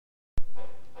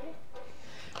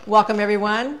Welcome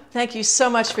everyone. Thank you so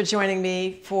much for joining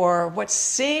me for what's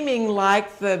seeming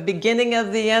like the beginning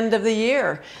of the end of the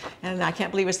year. And I can't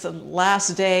believe it's the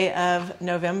last day of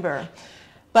November.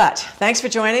 But thanks for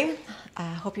joining. I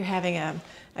hope you're having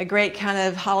a great kind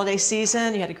of holiday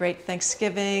season. You had a great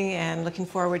Thanksgiving and looking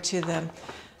forward to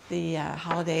the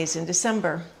holidays in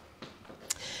December.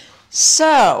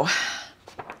 So,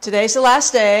 today's the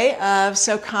last day of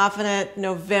So Confident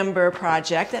November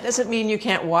project. That doesn't mean you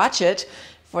can't watch it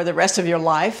for the rest of your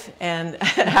life and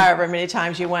however many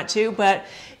times you want to, but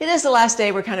it is the last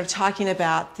day we're kind of talking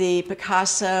about the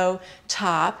Picasso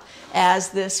top as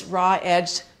this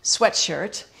raw-edged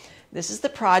sweatshirt. This is the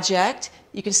project.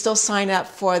 You can still sign up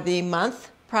for the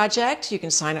month project. You can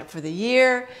sign up for the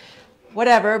year,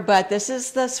 whatever, but this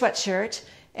is the sweatshirt.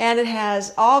 And it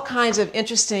has all kinds of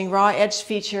interesting raw-edged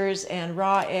features and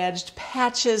raw-edged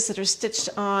patches that are stitched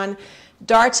on,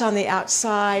 darts on the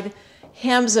outside,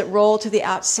 hems that roll to the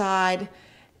outside,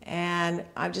 and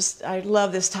I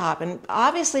love this top. And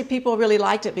obviously people really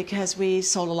liked it because we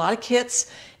sold a lot of kits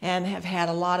and have had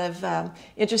a lot of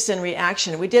interest and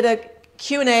reaction. We did a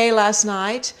Q&A last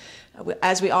night,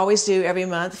 as we always do every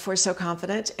month for So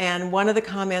Confident, and one of the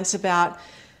comments about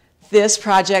this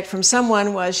project from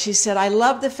someone was, she said, I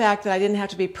love the fact that I didn't have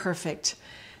to be perfect.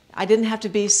 I didn't have to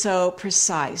be so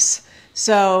precise.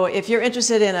 So if you're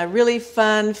interested in a really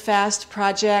fun, fast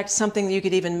project, something that you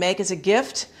could even make as a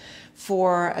gift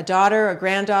for a daughter, a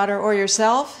granddaughter, or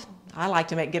yourself, I like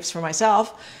to make gifts for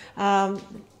myself, have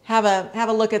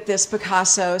a look at this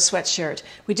Picasso sweatshirt.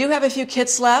 We do have a few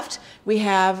kits left. We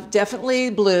have definitely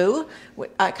blue,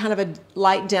 kind of a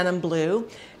light denim blue.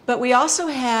 But we also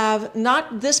have,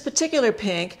 not this particular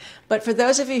pink, but for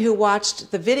those of you who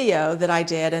watched the video that I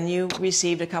did and you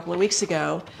received a couple of weeks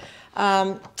ago,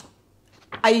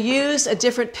 I used a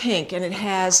different pink, and it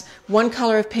has one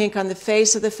color of pink on the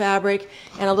face of the fabric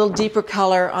and a little deeper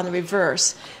color on the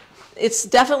reverse. It's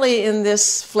definitely in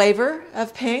this flavor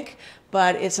of pink,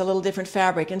 but it's a little different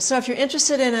fabric. And so if you're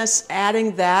interested in us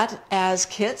adding that as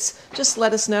kits, just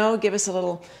let us know, give us a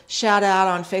little shout out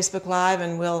on Facebook Live,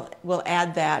 and we'll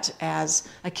add that as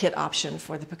a kit option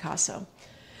for the Picasso.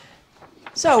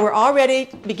 So we're already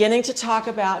beginning to talk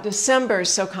about December's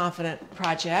So Confident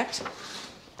project.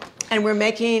 And we're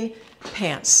making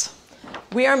pants.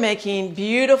 We are making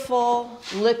beautiful,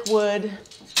 liquid,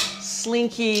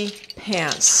 slinky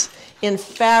pants in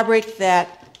fabric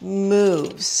that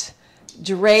moves,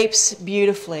 drapes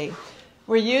beautifully.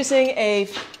 We're using a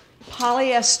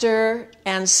polyester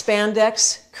and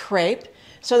spandex crepe,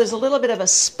 so there's a little bit of a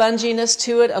sponginess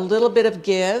to it, a little bit of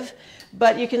give,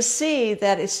 but you can see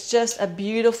that it's just a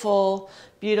beautiful,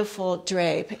 beautiful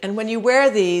drape. And when you wear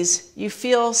these, you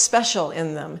feel special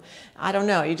in them. I don't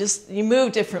know, you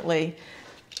move differently.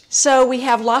 So we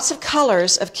have lots of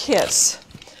colors of kits.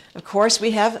 Of course,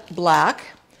 we have black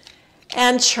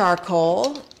and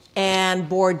charcoal and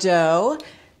Bordeaux.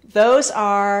 Those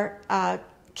are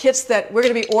kits that we're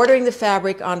going to be ordering the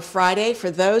fabric on Friday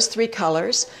for those three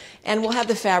colors. And we'll have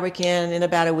the fabric in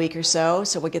about a week or so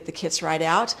we'll get the kits right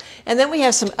out. And then we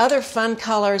have some other fun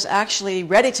colors actually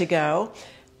ready to go.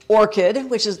 Orchid,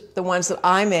 which is the ones that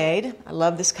I made. I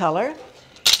love this color.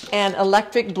 And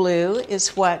electric blue is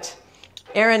what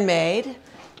Erin made.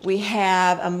 We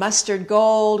have a mustard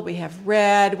gold, we have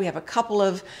red, we have a couple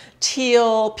of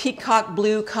teal, peacock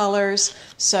blue colors.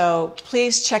 So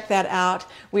please check that out.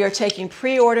 We are taking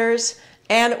pre-orders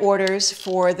and orders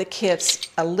for the kits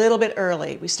a little bit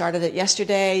early. We started it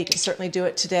yesterday. You can certainly do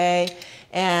it today.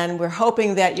 And we're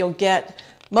hoping that you'll get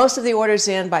most of the orders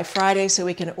in by Friday so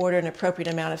we can order an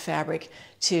appropriate amount of fabric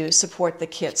to support the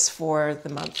kits for the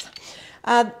month.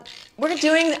 We're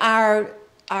doing our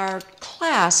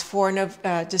class for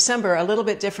December a little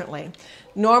bit differently.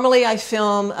 Normally I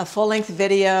film a full-length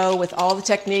video with all the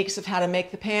techniques of how to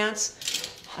make the pants.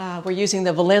 We're using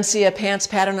the Valencia pants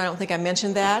pattern. I don't think I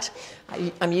mentioned that.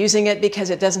 I'm using it because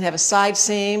it doesn't have a side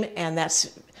seam, and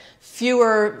that's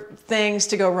fewer things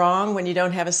to go wrong when you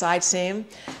don't have a side seam.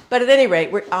 But at any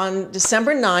rate, on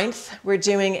December 9th, we're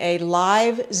doing a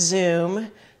live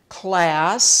Zoom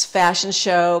class, fashion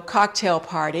show, cocktail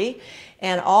party,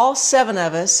 and all 7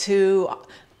 of us who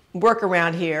work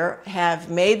around here have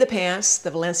made the pants,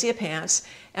 the Valencia pants,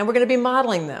 and we're going to be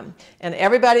modeling them. And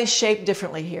everybody's shaped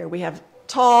differently here. We have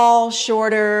tall,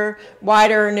 shorter,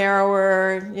 wider,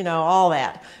 narrower, you know, all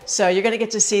that. So you're going to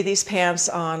get to see these pants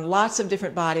on lots of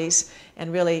different bodies,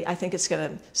 and really I think it's going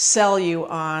to sell you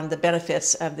on the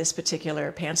benefits of this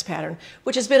particular pants pattern,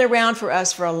 which has been around for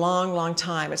us for a long, long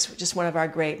time. It's just one of our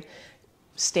great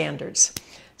standards.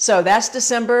 So that's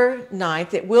December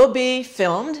 9th. It will be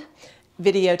filmed.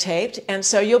 videotaped, and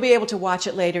so you'll be able to watch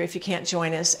it later if you can't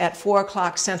join us at 4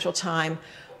 o'clock Central Time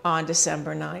on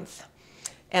December 9th.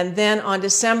 And then on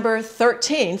December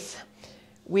 13th,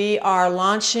 we are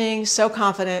launching So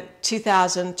Confident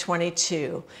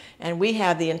 2022, and we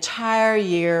have the entire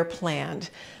year planned.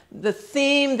 The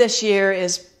theme this year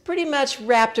is pretty much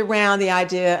wrapped around the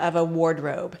idea of a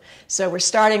wardrobe. So we're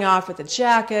starting off with a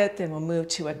jacket, then we'll move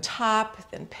to a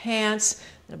top, then pants,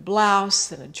 then a blouse,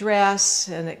 then a dress,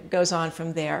 and it goes on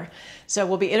from there. So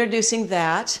we'll be introducing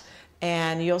that,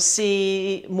 and you'll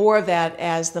see more of that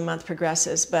as the month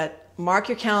progresses. But mark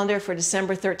your calendar for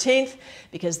December 13th,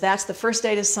 because that's the first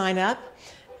day to sign up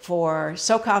for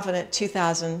So Confident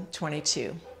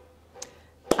 2022.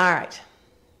 All right.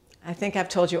 I think I've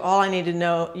told you all I need to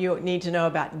know. You need to know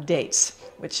about dates,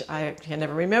 which I can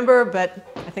never remember, but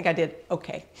I think I did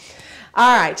okay.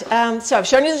 All right. So I've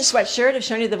shown you the sweatshirt. I've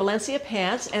shown you the Valencia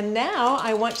pants, and now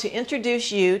I want to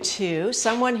introduce you to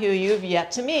someone who you've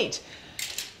yet to meet.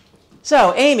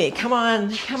 So, Amy, come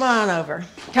on over.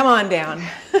 Come on down.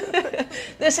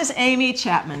 This is Amy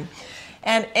Chapman.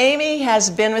 And Amy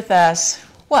has been with us,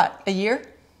 what, a year?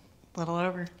 Little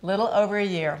over. Little over a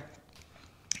year.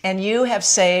 And you have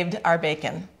saved our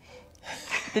bacon.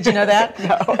 Did you know that?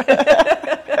 No.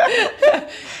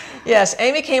 Yes,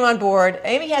 Amy came on board.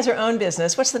 Amy has her own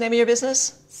business. What's the name of your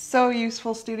business? So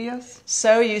Useful Studios.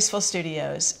 So Useful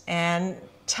Studios. And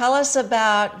tell us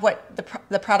about what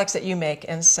the products that you make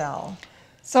and sell.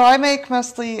 So I make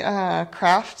mostly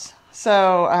crafts.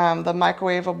 So the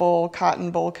microwavable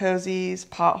cotton bowl cozies,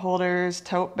 pot holders,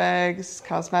 tote bags,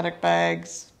 cosmetic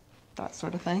bags, that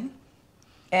sort of thing.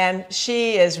 And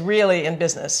she is really in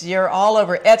business. You're all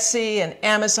over Etsy and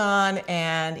Amazon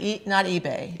and not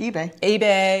eBay.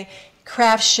 eBay,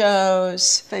 craft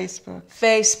shows.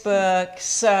 Facebook.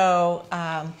 So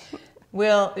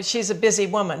she's a busy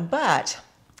woman, but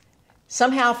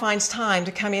somehow finds time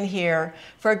to come in here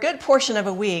for a good portion of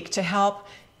a week to help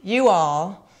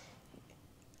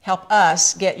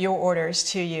us get your orders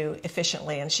to you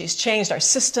efficiently. And she's changed our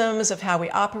systems of how we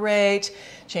operate,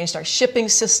 changed our shipping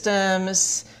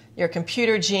systems, your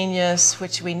computer genius,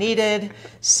 which we needed.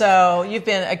 So you've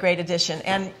been a great addition.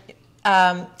 And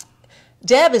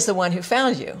Deb is the one who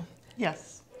found you.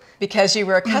 Yes. Because you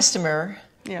were a customer.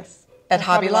 Yes. At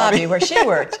Hobby Lobby, where she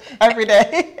worked. Every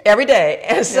day. Every day.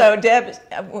 And so Deb,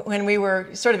 when we were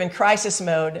sort of in crisis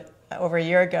mode over a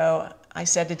year ago, I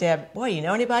said to Deb, boy, you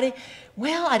know anybody?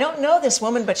 Well, I don't know this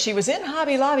woman, but she was in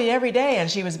Hobby Lobby every day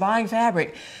and she was buying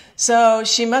fabric. So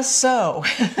she must sew.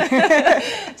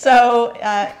 So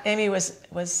Amy was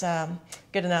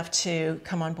good enough to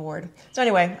come on board. So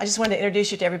anyway, I just wanted to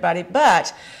introduce you to everybody.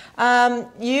 But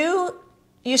you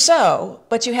sew,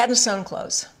 but you hadn't sewn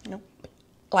clothes. Nope.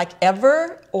 Like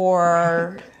ever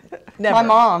or never? My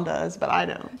mom does, but I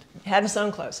don't. Hadn't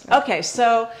sewn clothes. Okay,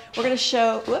 so we're going to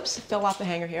show, whoops, fell off the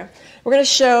hanger here. We're going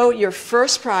to show your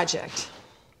first project,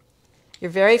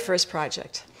 your very first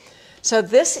project. So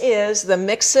this is the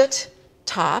Mix-It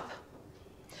top,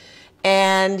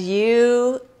 and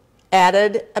you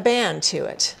added a band to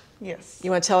it. Yes.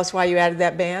 You want to tell us why you added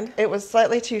that band? It was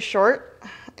slightly too short,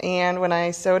 and when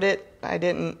I sewed it, I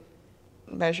didn't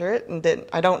measure it, and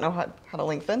I don't know how to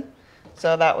lengthen.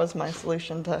 So that was my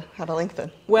solution to how to lengthen.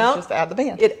 Well, just add the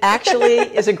band. It actually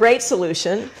is a great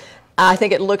solution. I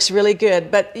think it looks really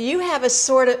good. But you have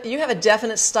a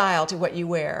definite style to what you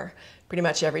wear pretty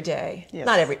much every day.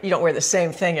 Yes. You don't wear the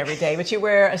same thing every day, but you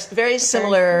wear a very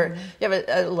similar, you have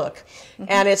a look. Mm-hmm.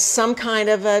 And it's some kind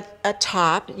of a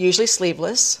top, usually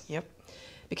sleeveless. Yep.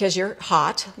 Because you're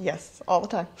hot. Yes, all the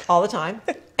time. All the time.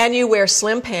 And you wear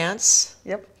slim pants.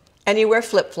 Yep. And you wear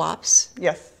flip-flops.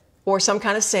 Yes. Or some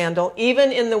kind of sandal,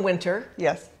 even in the winter.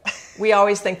 Yes. We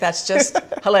always think that's just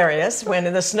hilarious. When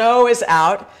the snow is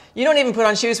out, you don't even put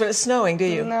on shoes when it's snowing, do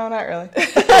you? No, not really.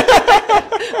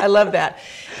 I love that.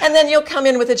 And then you'll come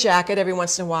in with a jacket every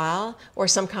once in a while, or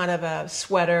some kind of a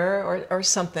sweater or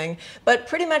something. But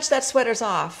pretty much that sweater's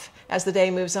off as the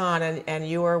day moves on, and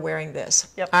you are wearing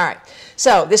this. Yep. All right.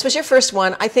 So this was your first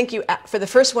one. For the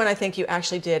first one, I think you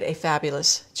actually did a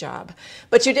fabulous job.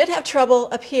 But you did have trouble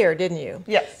up here, didn't you?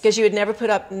 Yes. Because you had never put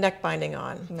up neck binding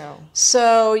on. No.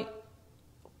 So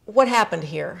what happened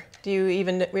here? Do you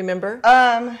even remember?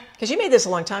 Because you made this a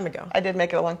long time ago. I did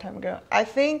make it a long time ago. I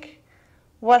think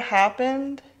what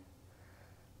happened,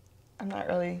 I'm not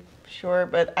really sure,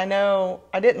 but I know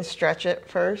I didn't stretch it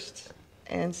first.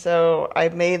 And so I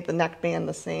made the neckband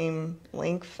the same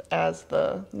length as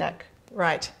the neck.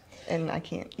 Right. And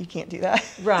you can't do that.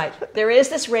 Right. There is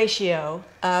this ratio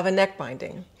of a neck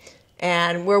binding.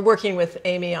 And we're working with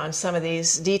Amy on some of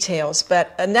these details,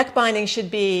 but a neck binding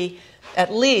should be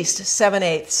at least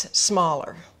 7/8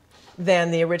 smaller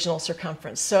than the original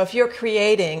circumference. So if you're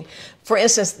creating, for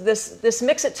instance, this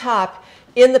mix-it top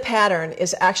in the pattern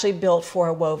is actually built for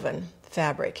a woven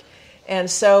fabric. And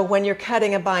so when you're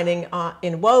cutting a binding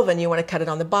in woven, you want to cut it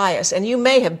on the bias. And you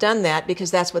may have done that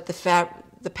because that's what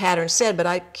the pattern said, but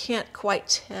I can't quite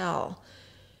tell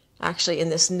actually in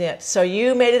this knit. So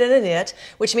you made it in a knit,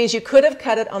 which means you could have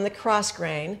cut it on the cross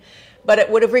grain, but it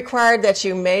would have required that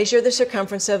you measure the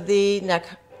circumference of the neck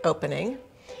opening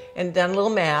and done a little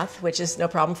math, which is no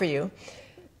problem for you,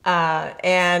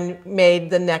 and made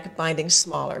the neck binding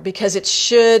smaller because it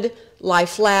should lie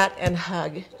flat and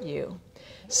hug you.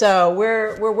 So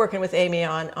we're working with Amy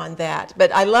on that.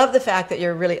 But I love the fact that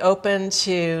you're really open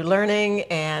to learning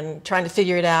and trying to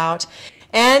figure it out.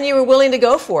 And you were willing to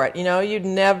go for it. You know, you'd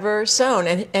never sewn.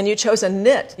 And you chose a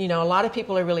knit. You know, a lot of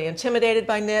people are really intimidated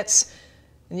by knits.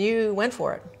 And you went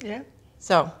for it. Yeah.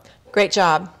 So, great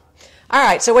job. All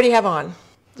right, so what do you have on?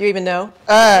 Do you even know?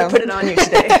 I put it on you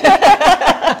today.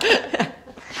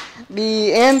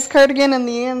 The Anne's cardigan and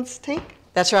the Anne's tank?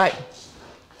 That's right.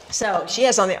 So she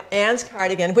has on the Anne's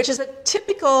cardigan, which is a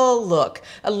typical look,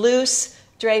 a loose,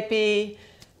 drapey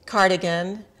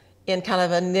cardigan in kind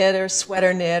of a knit or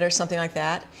sweater knit or something like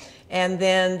that, and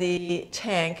then the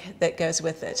tank that goes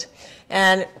with it.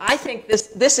 And I think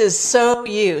this is so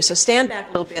you. So stand back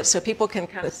a little bit so people can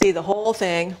kind of see the whole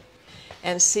thing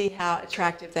and see how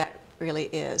attractive that really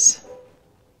is.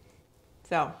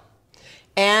 So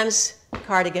Anne's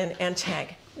cardigan and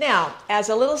tank. Now, as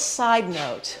a little side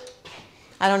note,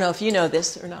 I don't know if you know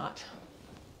this or not.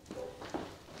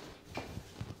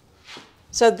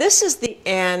 So this is the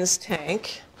Anne's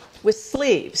tank with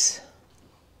sleeves.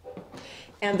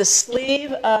 And the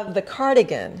sleeve of the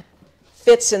cardigan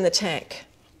fits in the tank.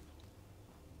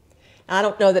 I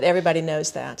don't know that everybody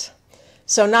knows that.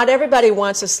 So not everybody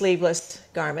wants a sleeveless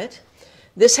garment.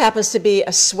 This happens to be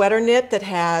a sweater knit that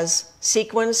has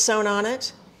sequins sewn on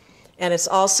it. And it's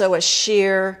also a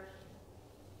sheer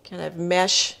kind of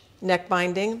mesh neck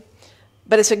binding,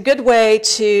 but it's a good way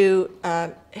to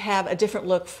have a different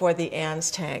look for the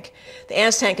Anne's tank. The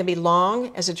Anne's tank can be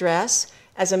long as a dress.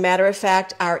 As a matter of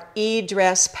fact, our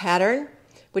E-dress pattern,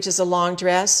 which is a long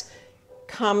dress,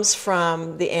 comes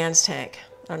from the Anne's tank.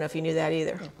 I don't know if you knew that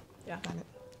either. Yeah.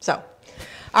 So,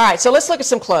 all right, so let's look at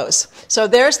some clothes. So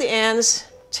there's the Anne's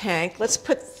tank. Let's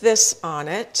put this on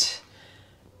it.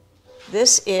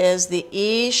 This is the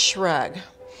E-shrug.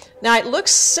 Now, it looks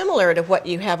similar to what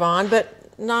you have on, but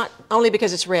not only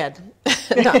because it's red.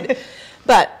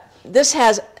 But this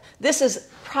is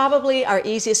probably our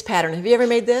easiest pattern. Have you ever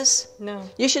made this? No.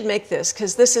 You should make this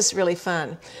because this is really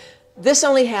fun. This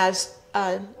only has,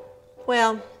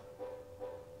 well,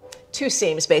 two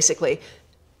seams basically.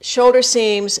 Shoulder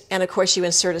seams, and of course you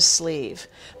insert a sleeve.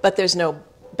 But there's no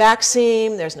back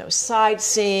seam, there's no side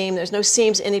seam, there's no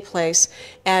seams anyplace,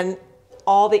 and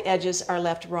all the edges are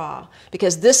left raw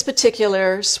because this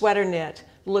particular sweater knit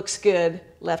looks good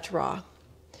left raw.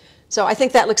 So I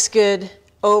think that looks good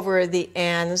over the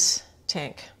Anne's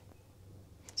tank.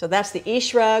 So that's the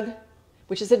E-shrug,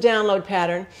 which is a download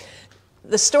pattern.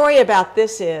 The story about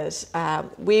this is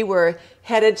we were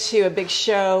headed to a big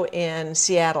show in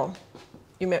Seattle.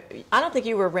 I don't think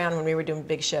you were around when we were doing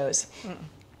big shows.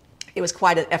 It was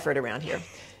quite an effort around here.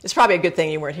 It's probably a good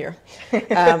thing you weren't here.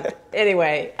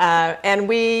 Anyway, and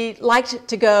we liked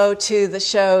to go to the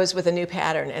shows with a new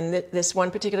pattern. And this one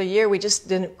particular year, we just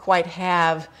didn't quite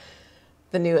have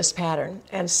the newest pattern.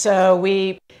 And so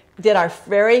we did our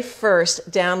very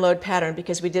first download pattern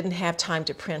because we didn't have time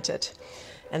to print it.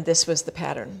 And this was the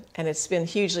pattern. And it's been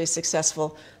hugely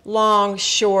successful. Long,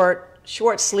 short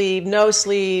sleeve, no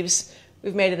sleeves.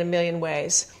 We've made it a million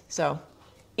ways. So,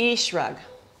 E-shrug.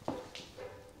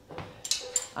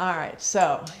 All right,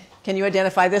 so can you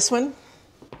identify this one?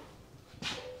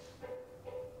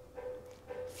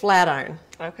 Flat iron.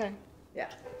 Okay. Yeah.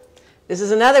 This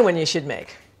is another one you should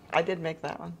make. I did make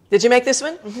that one. Did you make this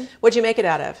one? Mm-hmm. What'd you make it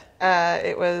out of?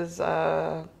 It was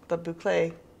the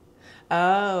boucle.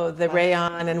 Oh, the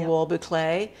rayon and yeah. wool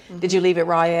boucle. Mm-hmm. Did you leave it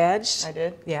raw edged? I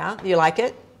did. Yeah. You like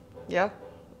it? Yeah.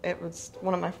 It was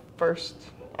one of my first.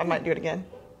 I might do it again.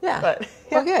 Yeah. But, yeah.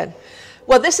 Well, good.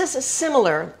 Well, this is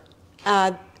similar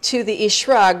to the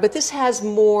E-shrug, but this has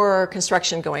more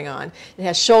construction going on. It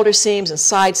has shoulder seams and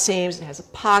side seams. It has a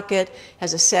pocket,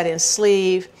 has a set-in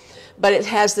sleeve, but it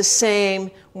has the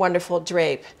same wonderful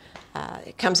drape.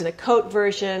 It comes in a coat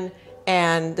version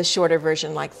and the shorter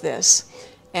version like this.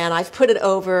 And I've put it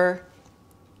over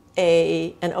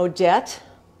an Odette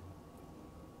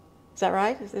Is that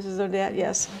right? This is Odette,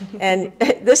 yes. And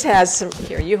this has some,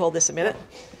 here, you hold this a minute.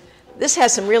 This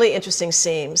has some really interesting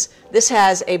seams. This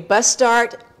has a bust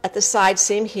dart at the side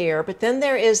seam here, but then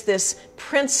there is this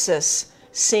princess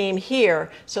seam here,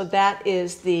 so that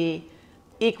is the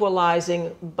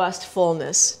equalizing bust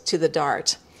fullness to the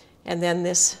dart. And then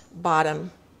this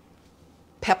bottom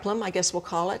peplum, I guess we'll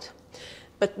call it.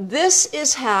 But this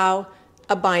is how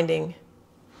a binding,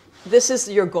 this is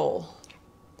your goal,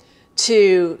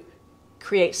 to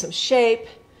create some shape.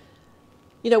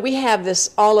 You know, we have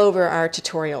this all over our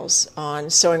tutorials on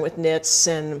sewing with knits,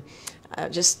 and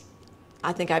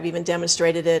I think I've even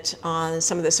demonstrated it on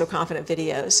some of the So Confident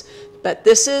videos. But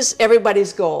this is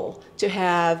everybody's goal, to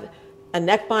have a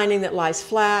neck binding that lies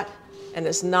flat and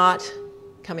is not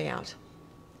coming out.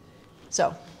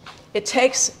 So it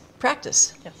takes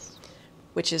practice. Yes.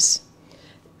 Which is,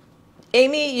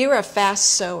 Amy, you're a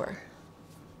fast sewer.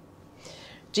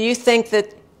 Do you think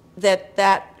that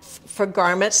for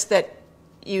garments that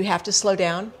you have to slow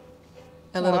down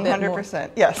a little bit more?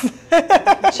 100%, yes.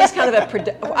 She's kind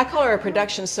of I call her a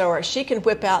production sewer. She can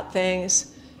whip out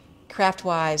things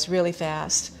craft-wise really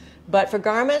fast. But for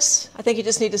garments, I think you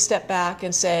just need to step back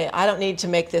and say, I don't need to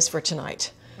make this for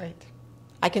tonight. Right.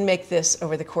 I can make this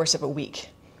over the course of a week.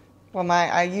 Well,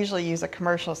 I usually use a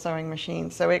commercial sewing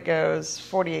machine, so it goes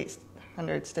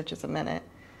 4,800 stitches a minute,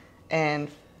 and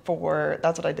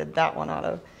that's what I did that one out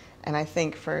of. And I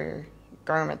think for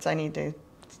garments, I need to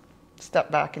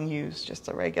step back and use just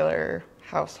a regular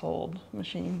household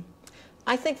machine.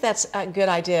 I think that's a good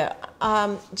idea.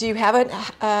 Do you have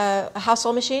a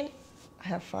household machine? I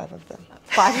have 5 of them.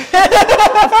 5?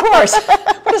 Of course.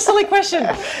 What a silly question.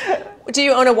 Do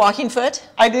you own a walking foot?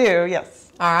 I do,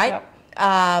 yes. All right.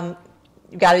 Yep.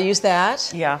 You've got to use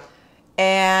that. Yeah.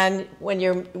 And when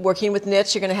you're working with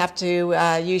knits, you're going to have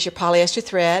to use your polyester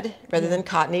thread rather than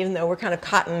cotton, even though we're kind of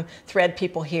cotton thread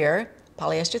people here.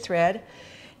 Polyester thread.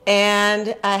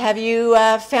 And have you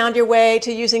found your way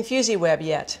to using fusi-web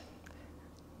yet?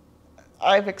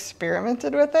 I've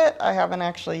experimented with it. I haven't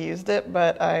actually used it,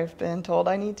 but I've been told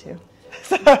I need to.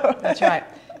 So. That's right.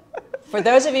 For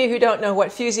those of you who don't know what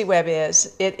fusi-web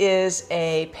is, it is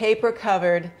a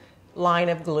paper-covered line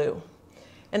of glue.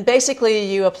 And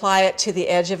basically, you apply it to the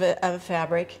edge of a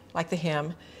fabric, like the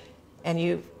hem, and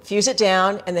you fuse it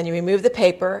down, and then you remove the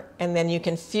paper, and then you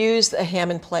can fuse the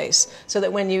hem in place so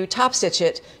that when you top stitch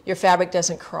it, your fabric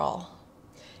doesn't crawl.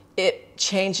 It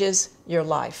changes your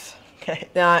life. Okay.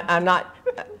 Now, I'm not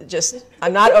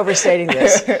overstating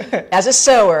this. As a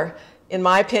sewer, in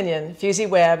my opinion,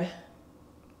 fusi-web,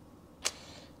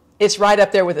 it's right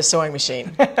up there with a sewing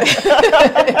machine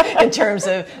in terms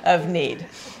of need.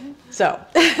 So,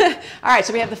 all right,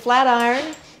 so we have the flat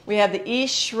iron, we have the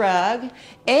E-shrug,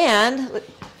 and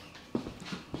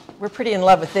we're pretty in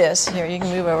love with this. Here, you can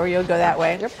move over, you'll go that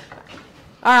way. Yep.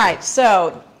 All right,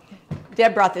 so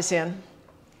Deb brought this in.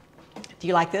 Do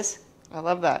you like this? I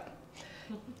love that.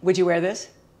 Would you wear this?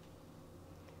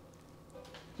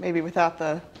 Maybe without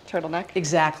the turtleneck?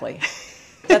 Exactly.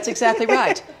 That's exactly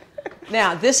right.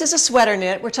 Now, this is a sweater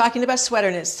knit. We're talking about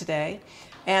sweater knits today.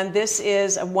 And this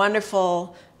is a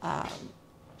wonderful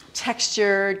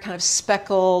textured, kind of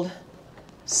speckled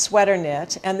sweater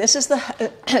knit. And this is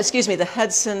the, excuse me, the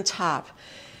Hudson top.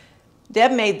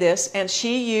 Deb made this, and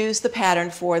she used the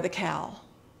pattern for the cowl.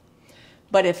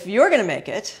 But if you're going to make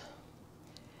it,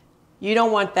 you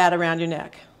don't want that around your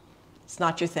neck. It's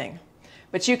not your thing.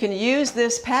 But you can use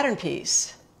this pattern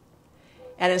piece,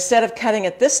 and instead of cutting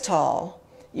it this tall,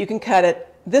 you can cut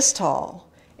it this tall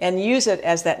and use it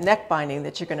as that neck binding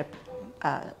that you're going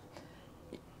to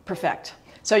perfect.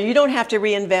 So you don't have to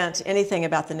reinvent anything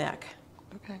about the neck.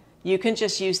 Okay. You can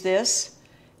just use this,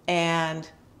 and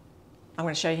I'm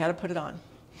going to show you how to put it on.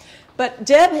 But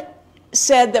Deb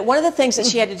said that one of the things that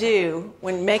she had to do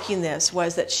when making this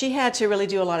was that she had to really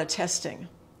do a lot of testing.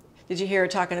 Did you hear her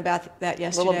talking about that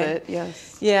yesterday? A little bit,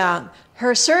 yes. Yeah.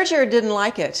 Her serger didn't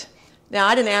like it. Now,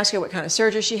 I didn't ask her what kind of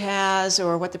serger she has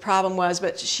or what the problem was,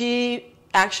 but she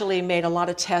actually made a lot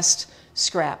of test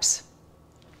scraps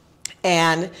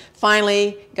and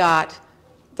finally got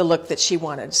the look that she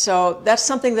wanted. So that's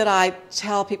something that I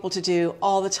tell people to do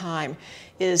all the time,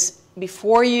 is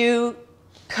before you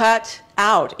cut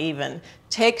out even,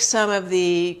 take some of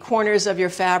the corners of your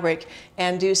fabric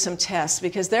and do some tests,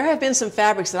 because there have been some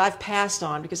fabrics that I've passed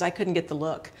on because I couldn't get the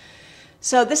look.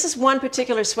 So this is one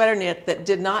particular sweater knit that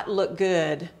did not look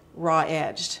good raw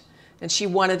edged, and she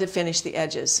wanted to finish the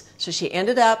edges. So she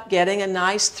ended up getting a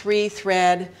nice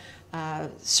 3-thread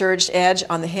serged edge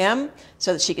on the hem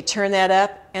so that she could turn that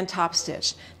up and top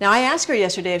stitch. Now, I asked her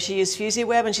yesterday if she used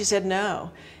fusi-web, and she said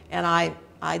no. And I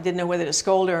I didn't know whether to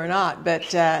scold her or not, but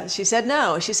she said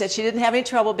no. She said she didn't have any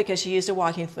trouble because she used a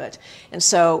walking foot. And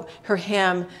so her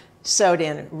hem sewed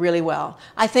in really well.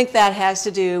 I think that has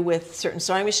to do with certain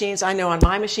sewing machines. I know on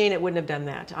my machine it wouldn't have done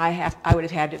that. I would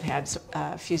have had to have had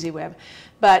fusi-web.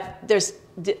 But there's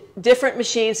different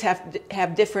machines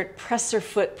have different presser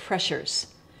foot pressures.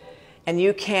 And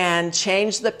you can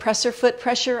change the presser foot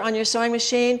pressure on your sewing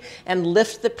machine and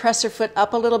lift the presser foot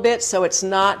up a little bit so it's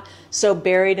not so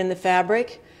buried in the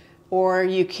fabric. Or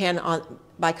you can,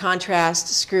 by contrast,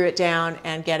 screw it down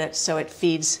and get it so it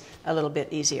feeds a little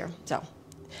bit easier. So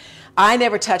I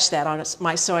never touched that on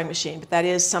my sewing machine, but that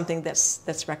is something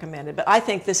that's recommended. But I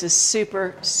think this is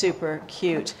super, super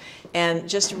cute and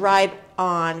just right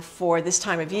on for this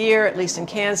time of year, at least in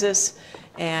Kansas.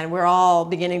 And we're all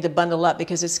beginning to bundle up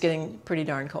because it's getting pretty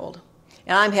darn cold.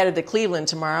 And I'm headed to Cleveland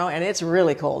tomorrow, and it's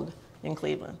really cold in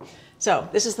Cleveland. So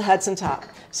this is the Hudson top.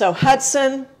 So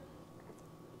Hudson,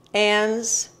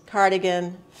 Ann's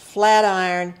cardigan, flat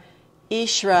iron,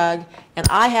 E-shrug, and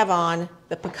I have on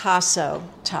the Picasso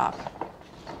top,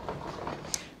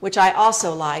 which I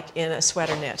also like in a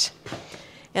sweater knit.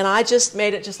 And I just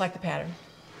made it just like the pattern.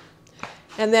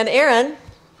 And then Erin,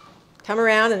 come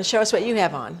around and show us what you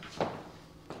have on.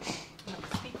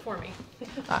 Speak for me.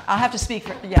 I'll have to speak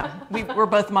for, yeah, we're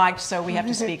both mic'd, so we have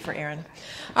to speak for Erin.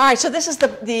 All right, so this is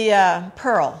the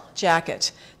pearl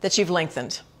jacket that you've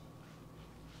lengthened.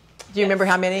 Do you remember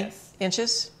how many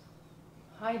inches?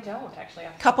 I don't actually.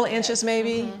 A couple of inches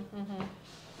maybe?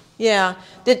 Yeah,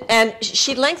 and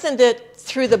she lengthened it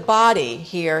through the body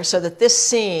here so that this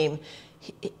seam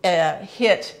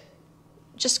hit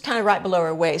just kind of right below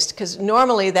her waist, because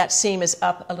normally that seam is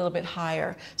up a little bit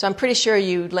higher. So I'm pretty sure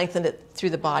you lengthened it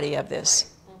through the body of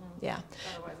this. Yeah.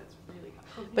 Otherwise it's really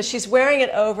hot. But she's wearing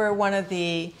it over one of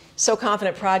the So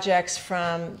Confident projects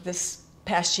from this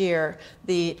past year,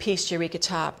 the Piece Eureka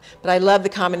top. But I love the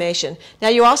combination. Now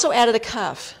you also added a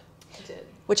cuff, I did.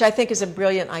 which I think is a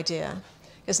brilliant idea.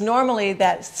 Because normally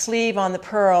that sleeve on the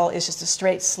pearl is just a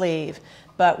straight sleeve,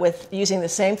 but with using the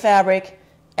same fabric,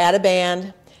 add a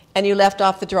band, and you left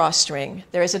off the drawstring.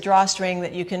 There is a drawstring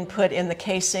that you can put in the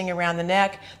casing around the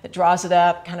neck that draws it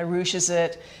up, kind of ruches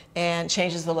it, and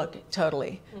changes the look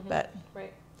totally. But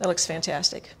Right. that looks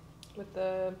fantastic. With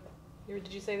the,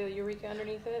 did you say the Eureka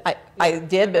underneath it? I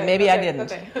did, but maybe I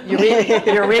didn't. Okay.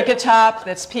 Eureka top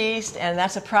that's pieced, and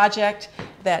that's a project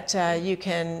that you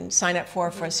can sign up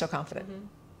for So Confident.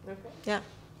 Okay. Yeah.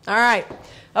 All right.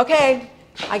 Okay.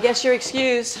 I guess you're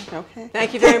excused. Okay.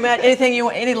 Thank you very much. Anything you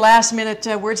want? Any last minute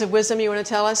words of wisdom you want to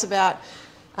tell us about?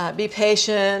 Be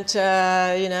patient.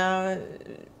 You know.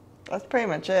 That's pretty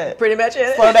much it. Pretty much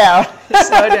it. Slow down.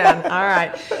 Slow down. All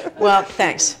right. Well,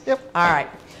 thanks. Yep. All right.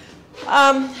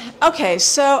 Okay.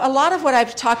 So a lot of what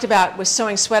I've talked about with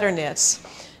sewing sweater knits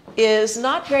is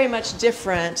not very much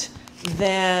different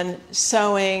than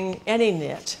sewing any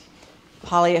knit.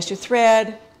 Polyester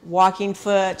thread, walking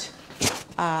foot.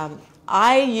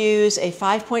 I use a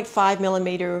 5.5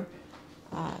 millimeter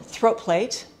throat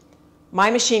plate. My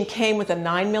machine came with a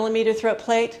 9 millimeter throat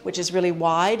plate, which is really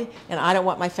wide, and I don't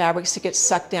want my fabrics to get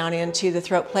sucked down into the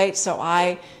throat plate, so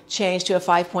I changed to a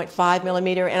 5.5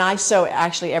 millimeter, and I sew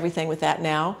actually everything with that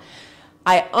now.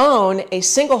 I own a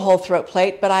single hole throat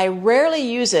plate, but I rarely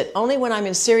use it, only when I'm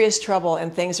in serious trouble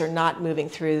and things are not moving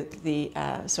through the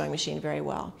sewing machine very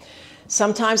well.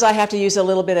 Sometimes I have to use a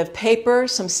little bit of paper,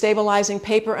 some stabilizing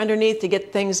paper underneath to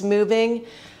get things moving.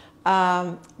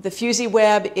 The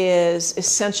fusi-web is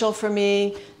essential for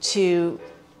me to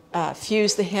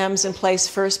fuse the hems in place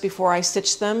first before I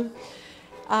stitch them.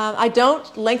 I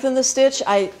don't lengthen the stitch.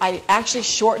 I actually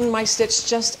shorten my stitch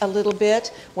just a little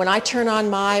bit. When I turn on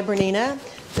my Bernina,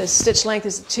 the stitch length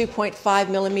is 2.5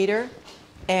 millimeter,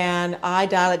 and I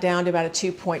dial it down to about a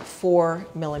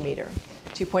 2.4 millimeter.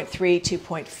 2.3,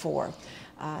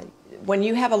 2.4. When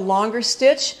you have a longer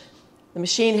stitch, the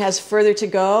machine has further to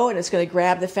go, and it's going to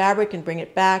grab the fabric and bring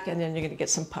it back, and then you're going to get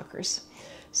some puckers.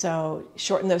 So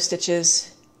shorten those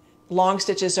stitches. Long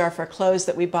stitches are for clothes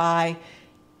that we buy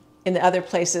in the other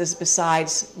places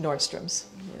besides Nordstrom's.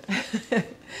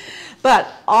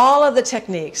 But all of the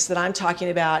techniques that I'm talking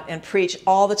about and preach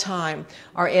all the time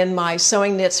are in my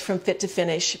Sewing Knits from Fit to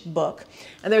Finish book.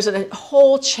 And there's a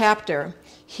whole chapter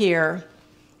here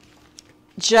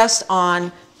just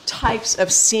on types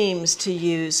of seams to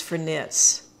use for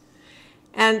knits.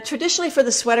 And traditionally for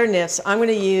the sweater knits, I'm going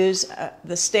to use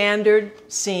the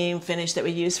standard seam finish that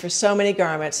we use for so many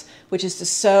garments, which is to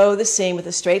sew the seam with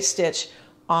a straight stitch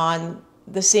on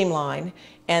the seam line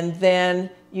and then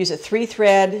use a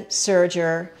 3-thread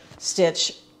serger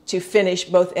stitch to finish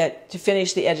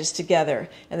the edges together,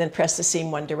 and then press the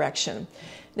seam one direction.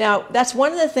 Now, that's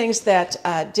one of the things that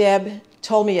Deb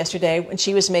told me yesterday when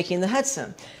she was making the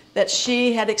Hudson, that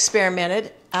she had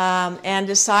experimented and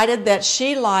decided that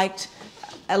she liked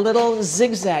a little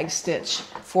zigzag stitch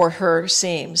for her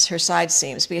seams, her side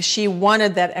seams, because she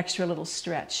wanted that extra little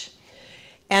stretch.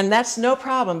 And that's no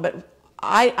problem, but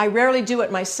I rarely do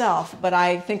it myself, but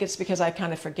I think it's because I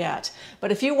kind of forget.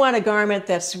 But if you want a garment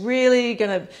that's really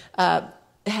going to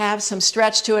have some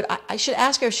stretch to it, I should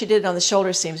ask her if she did it on the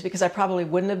shoulder seams, because I probably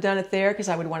wouldn't have done it there because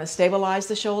I would want to stabilize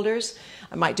the shoulders.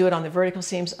 I might do it on the vertical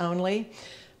seams only,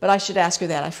 but I should ask her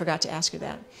that. I forgot to ask her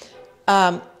that.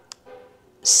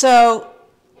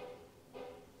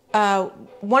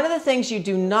 One of the things you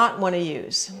do not want to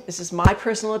use, this is my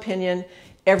personal opinion,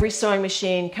 every sewing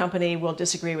machine company will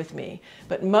disagree with me,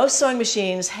 but most sewing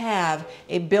machines have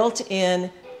a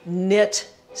built-in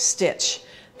knit stitch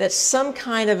that's some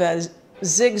kind of a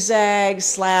zigzag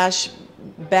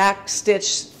 / back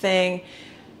stitch thing.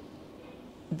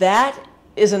 That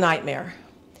is a nightmare.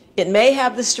 It may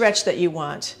have the stretch that you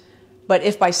want, but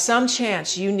if by some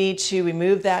chance you need to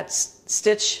remove that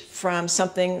stitch from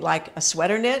something like a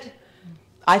sweater knit,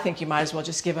 I think you might as well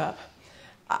just give up.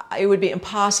 It would be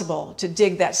impossible to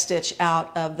dig that stitch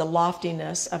out of the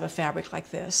loftiness of a fabric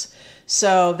like this.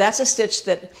 So that's a stitch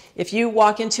that if you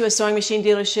walk into a sewing machine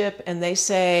dealership and they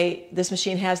say this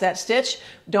machine has that stitch,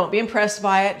 don't be impressed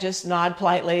by it. Just nod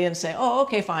politely and say, oh,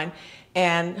 okay, fine,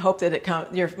 and hope that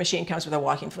your machine comes with a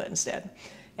walking foot instead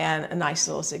and a nice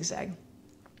little zigzag.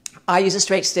 I use a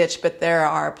straight stitch, but there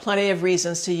are plenty of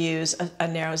reasons to use a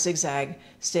narrow zigzag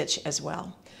stitch as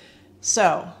well.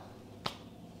 So,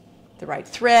 the right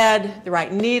thread, the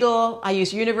right needle. I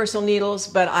use universal needles,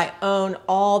 but I own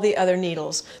all the other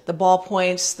needles, the ball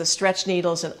points, the stretch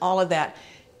needles, and all of that.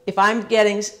 If I'm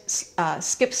getting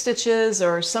skip stitches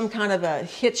or some kind of a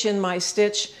hitch in my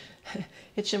stitch,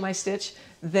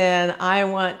 then I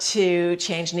want to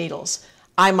change needles.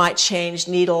 I might change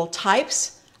needle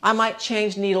types. I might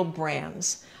change needle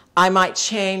brands. I might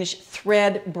change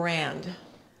thread brand.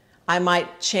 I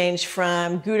might change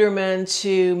from Gutermann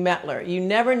to Mettler. You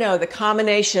never know the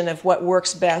combination of what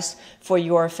works best for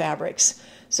your fabrics.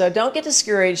 So don't get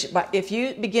discouraged, but if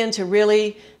you begin to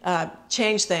really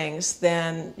change things,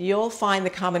 then you'll find the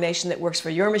combination that works for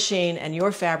your machine and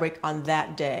your fabric on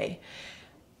that day.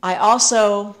 I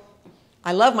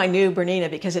love my new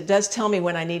Bernina because it does tell me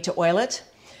when I need to oil it.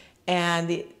 And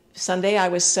the Sunday I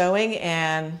was sewing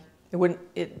and it would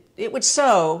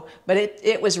sew, but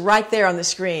it was right there on the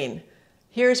screen.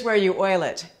 Here's where you oil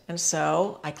it. And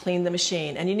so I cleaned the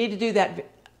machine. And you need to do that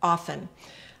often,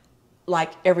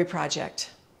 like every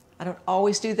project. I don't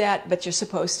always do that, but you're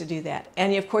supposed to do that.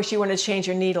 And of course you want to change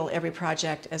your needle every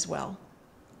project as well.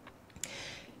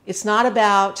 It's not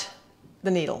about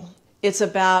the needle. It's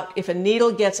about if a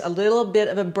needle gets a little bit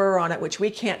of a burr on it, which we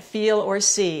can't feel or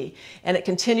see, and it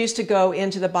continues to go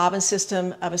into the bobbin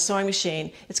system of a sewing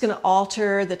machine, it's going to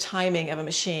alter the timing of a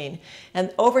machine.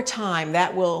 And over time,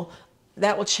 that will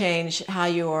change how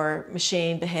your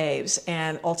machine behaves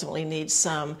and ultimately needs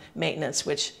some maintenance,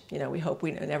 which we hope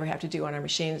we never have to do on our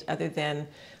machines other than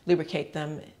lubricate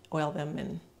them, oil them,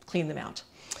 and clean them out.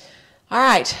 All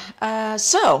right,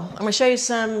 so I'm going to show you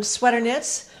some sweater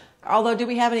knits. Although, do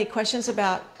we have any questions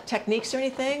about techniques or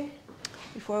anything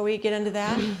before we get into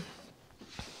that?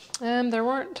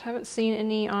 Haven't seen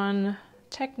any on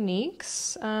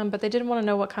techniques, but they did want to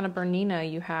know what kind of Bernina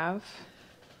you have.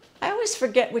 I always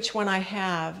forget which one I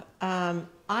have.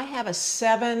 I have a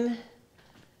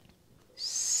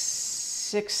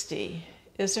 760.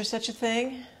 Is there such a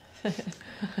thing?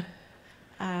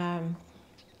 I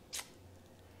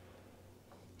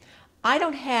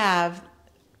don't have,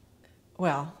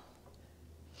 well,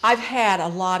 I've had a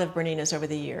lot of Berninas over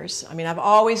the years. I mean, I've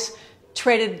always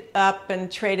traded up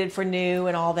and traded for new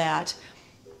and all that.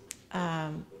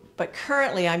 But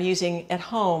currently I'm using at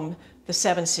home the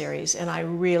 7 series, and I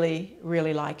really,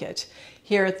 really like it.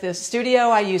 Here at the studio,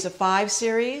 I use a 5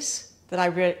 series, that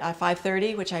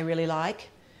 530, which I really like.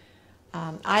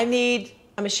 I need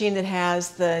a machine that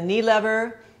has the knee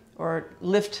lever or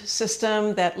lift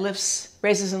system that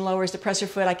raises and lowers the presser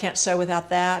foot. I can't sew without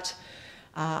that.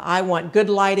 I want good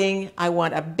lighting. I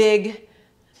want a big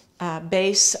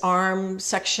base arm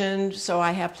section so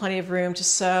I have plenty of room to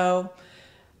sew.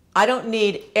 I don't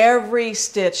need every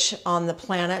stitch on the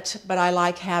planet, but I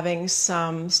like having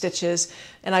some stitches,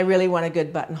 and I really want a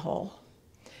good buttonhole.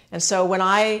 And so when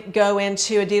I go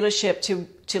into a dealership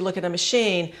to look at a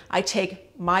machine, I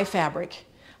take my fabric,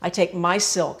 I take my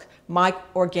silk, my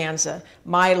organza,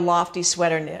 my lofty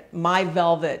sweater knit, my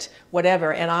velvet,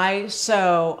 whatever. And I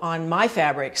sew on my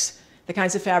fabrics, the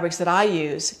kinds of fabrics that I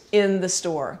use in the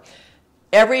store.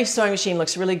 Every sewing machine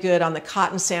looks really good on the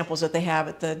cotton samples that they have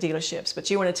at the dealerships, but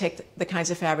you want to take the kinds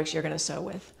of fabrics you're going to sew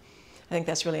with. I think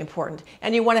that's really important.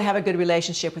 And you want to have a good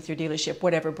relationship with your dealership,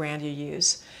 whatever brand you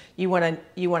use. You want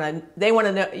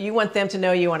them to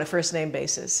know you on a first name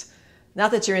basis.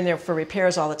 Not that you're in there for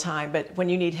repairs all the time, but when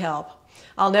you need help.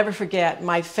 I'll never forget,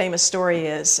 my famous story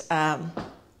is, I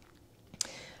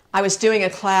was doing a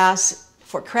class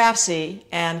for Craftsy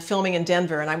and filming in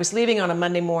Denver, and I was leaving on a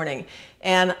Monday morning.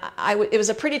 And it was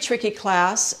a pretty tricky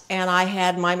class, and I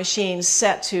had my machine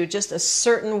set to just a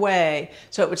certain way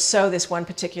so it would sew this one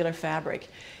particular fabric.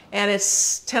 And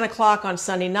it's 10 o'clock on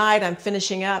Sunday night, I'm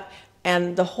finishing up,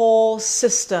 and the whole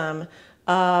system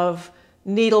of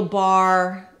needle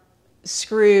bar,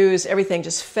 screws, everything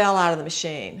just fell out of the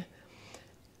machine.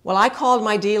 Well, I called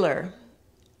my dealer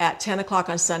at 10 o'clock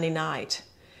on Sunday night,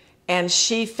 and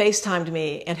she FaceTimed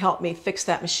me and helped me fix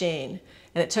that machine,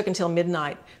 and it took until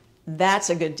midnight. That's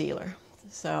a good dealer.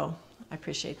 So I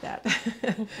appreciate that.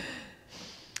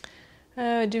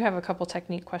 I do have a couple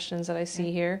technique questions that I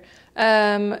see here.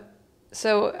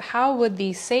 So how would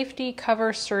the safety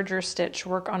cover serger stitch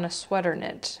work on a sweater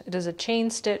knit? It is a chain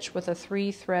stitch with a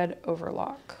 3-thread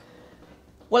overlock.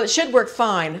 Well, it should work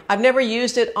fine. I've never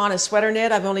used it on a sweater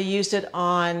knit. I've only used it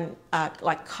on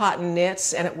like cotton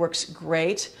knits, and it works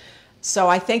great. So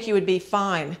I think you would be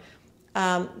fine.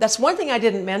 That's one thing I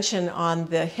didn't mention on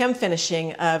the hem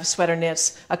finishing of sweater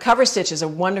knits. A cover stitch is a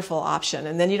wonderful option,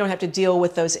 and then you don't have to deal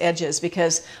with those edges,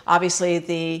 because obviously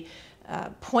the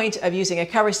point of using a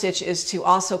cover stitch is to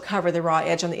also cover the raw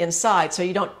edge on the inside, so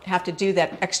you don't have to do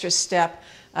that extra step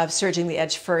of serging the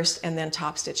edge first and then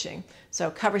top stitching.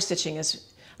 So cover stitching is,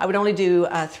 I would only do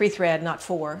 3-thread, not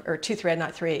 4, or 2-thread,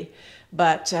 not 3,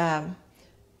 but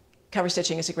cover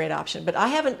stitching is a great option. But I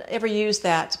haven't ever used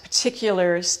that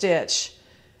particular stitch,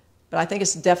 but I think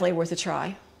it's definitely worth a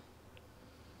try.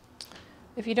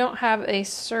 If you don't have a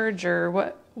serger,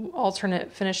 what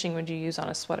alternate finishing would you use on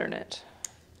a sweater knit?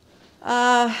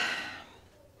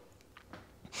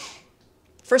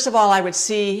 First of all, I would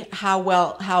see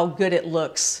how good it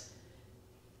looks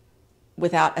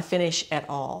without a finish at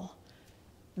all.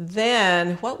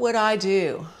 Then what would I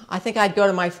do? I think I'd go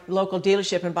to my local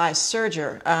dealership and buy a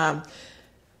serger.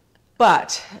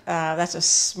 But that's a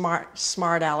smart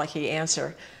alecky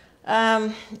answer.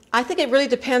 I think it really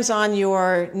depends on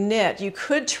your knit. You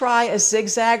could try a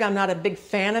zigzag. I'm not a big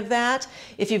fan of that.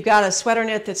 If you've got a sweater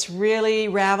knit that's really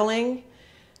raveling,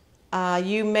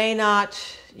 you may not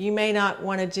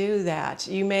want to do that.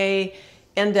 You may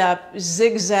end up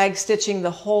zigzag stitching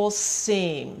the whole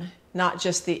seam, not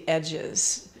just the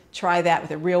edges. Try that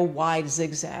with a real wide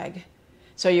zigzag.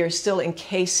 So you're still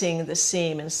encasing the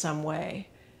seam in some way.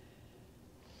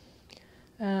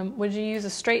 Would you use a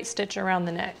straight stitch around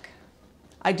the neck?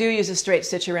 I do use a straight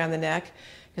stitch around the neck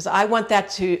because I want that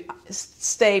to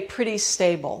stay pretty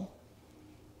stable.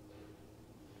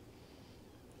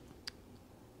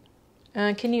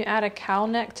 Can you add a cowl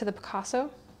neck to the Picasso?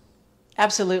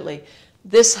 Absolutely.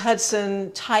 This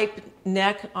Hudson type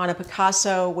neck on a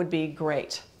Picasso would be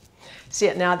great. See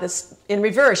it now, this in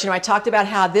reverse. You know, I talked about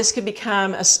how this could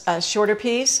become a shorter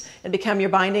piece and become your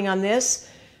binding on this.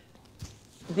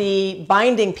 The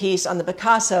binding piece on the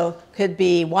Picasso could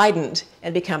be widened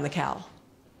and become the cowl.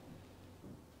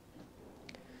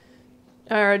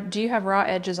 Or do you have raw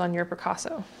edges on your Picasso?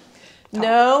 Top?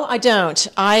 No, I don't.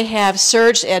 I have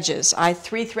serged edges. I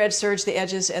 3-thread serge the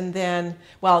edges, and then,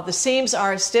 well, the seams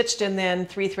are stitched and then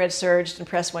 3-thread serged and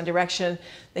pressed one direction.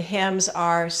 The hems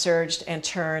are serged and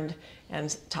turned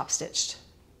and top stitched.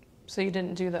 So you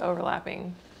didn't do the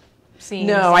overlapping seams?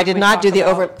 No, I did not do the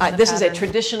this is a pattern.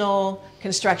 Traditional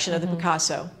construction of the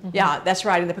Picasso. Yeah, that's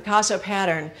right. In the Picasso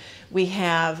pattern, we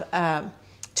have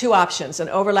 2 options, an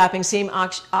overlapping seam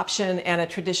option and a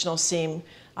traditional seam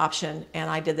option, and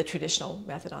I did the traditional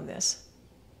method on this.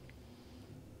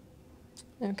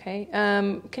 Okay.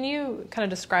 Can you kind of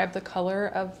describe the color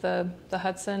of the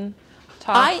Hudson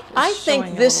top? I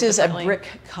think this is a brick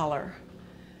color.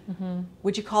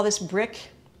 Would you call this brick?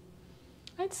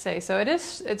 I'd say so.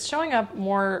 It's showing up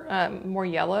more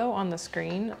yellow on the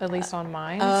screen, at least on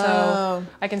mine. So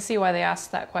I can see why they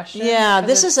asked that question. Yeah,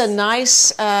 this is a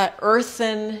nice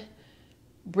earthen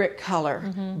brick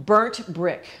color, burnt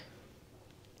brick.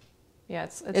 Yeah,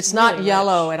 it's really not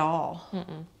yellow rich. at all.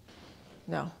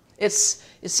 No, it's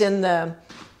in the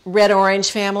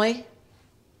red-orange family.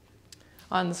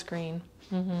 On the screen.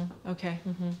 Okay.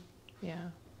 Yeah.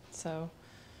 So.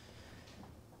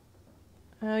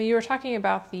 You were talking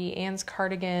about the Anne's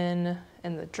cardigan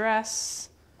and the dress,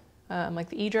 like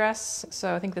the e-dress.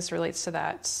 So I think this relates to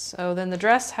that. So then the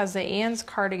dress has the Anne's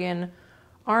cardigan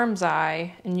arm's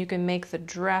eye, and you can make the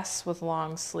dress with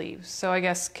long sleeves. So I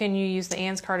guess, can you use the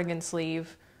Anne's cardigan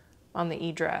sleeve on the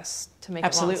e-dress to make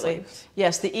it long sleeves?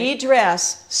 Yes, the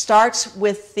e-dress starts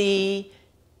with the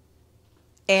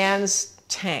Anne's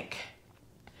tank.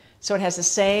 So it has the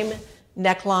same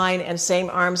neckline and same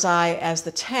arm's eye as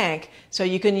the tank. So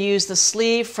you can use the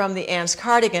sleeve from the Anne's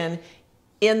cardigan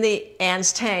in the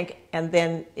Anne's tank, and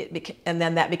then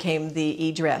that became the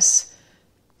e-dress.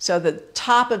 So the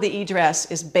top of the e-dress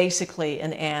is basically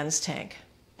an Anne's tank.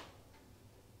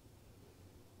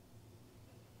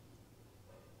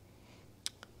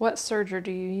 What serger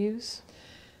do you use?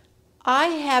 I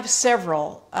have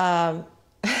several. I'm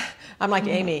like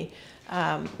Amy.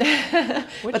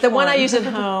 But the one I use at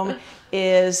home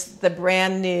is the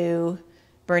brand new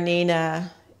Bernina.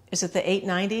 Is it the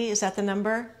 890? Is that the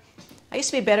number? I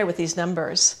used to be better with these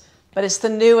numbers, but it's the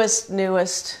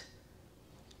newest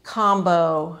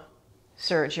combo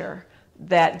serger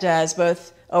that does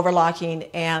both overlocking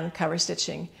and cover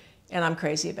stitching, and I'm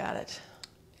crazy about it.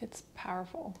 It's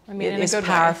powerful. I mean, it is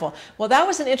powerful. Well, that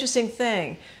was an interesting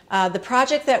thing. The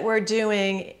project that we're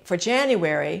doing for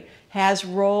January has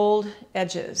rolled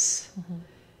edges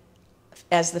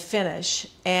as the finish,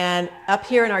 and up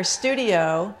here in our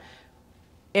studio,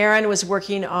 Erin was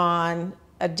working on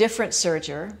a different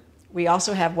serger. We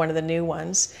also have one of the new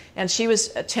ones, and she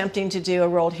was attempting to do a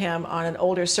rolled hem on an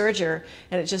older serger,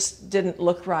 and it just didn't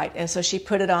look right, and so she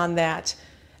put it on that.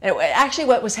 And actually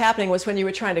what was happening was when you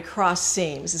were trying to cross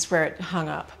seams is where it hung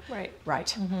up. Right.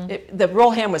 Right. The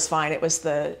roll hem was fine. It was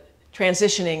the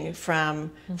transitioning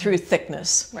from through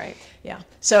thickness. Right. Yeah.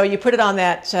 So you put it on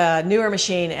that newer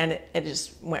machine, and it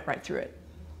just went right through it.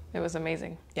 It was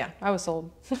amazing. Yeah. I was sold.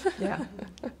 Yeah.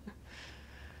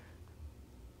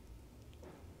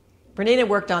 Bernina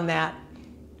worked on that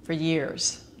for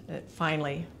years. It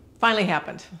finally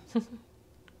happened. If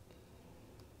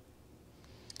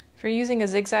you're using a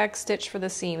zigzag stitch for the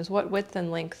seams, what width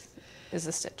and length is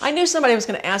the stitch? I knew somebody was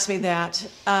going to ask me that.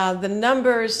 The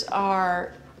numbers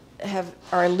are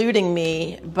eluding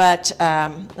me, but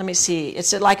let me see.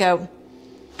 It's like a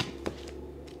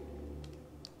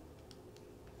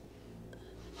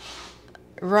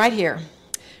right here.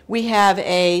 We have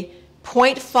a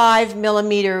 0.5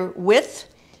 millimeter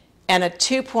width and a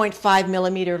 2.5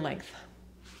 millimeter length.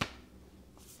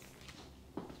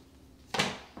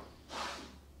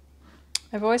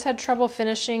 I've always had trouble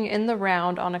finishing in the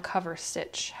round on a cover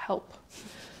stitch. Help.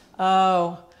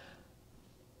 Oh,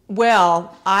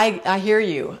 well, I hear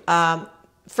you.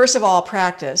 First of all,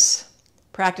 practice.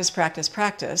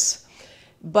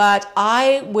 But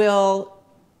I will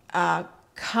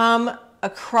come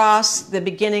across the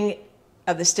beginning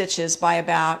of the stitches by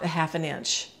about 1/2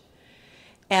 inch.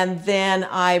 And then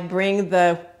I bring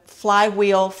the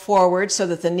flywheel forward so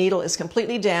that the needle is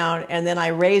completely down, and then I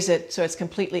raise it so it's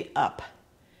completely up.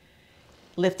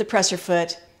 Lift the presser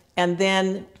foot, and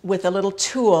then with a little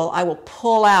tool, I will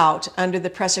pull out under the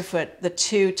presser foot the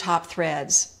 2 top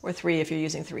threads, or 3 if you're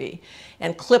using 3,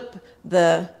 and clip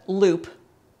the loop,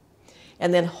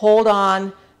 and then hold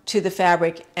on to the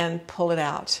fabric and pull it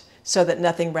out so that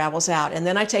nothing ravels out. And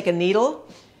then I take a needle,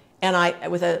 and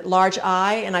with a large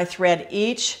eye, and I thread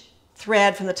each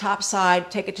thread from the top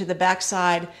side, take it to the back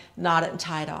side, knot it, and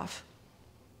tie it off.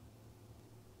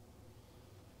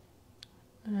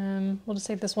 We'll just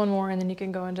save this one more, and then you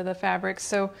can go into the fabric.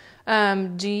 So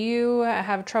do you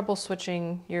have trouble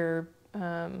switching your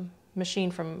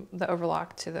machine from the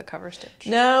overlock to the cover stitch?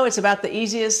 No, it's about the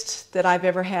easiest that I've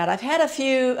ever had. I've had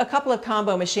a couple of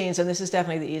combo machines, and this is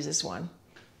definitely the easiest one.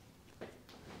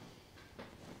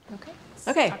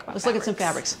 Okay, let's look at some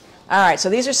fabrics. All right, so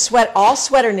these are all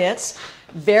sweater knits,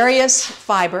 various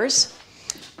fibers.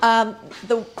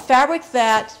 The fabric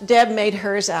that Deb made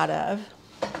hers out of,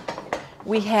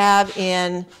 we have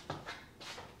in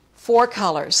 4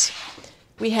 colors.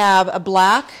 We have a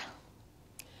black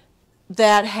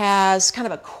that has kind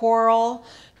of a coral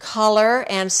color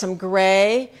and some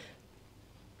gray.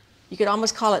 You could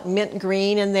almost call it mint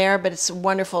green in there, but it's a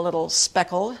wonderful little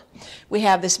speckle. We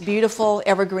have this beautiful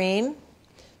evergreen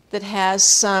that has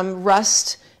some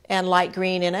rust and light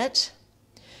green in it.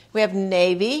 We have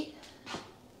navy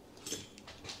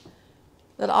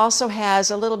that also has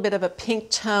a little bit of a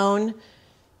pink tone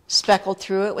speckled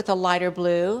through it with a lighter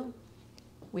blue.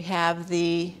 We have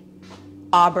the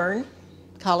auburn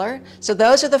color. So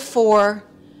those are the 4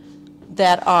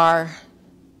 that are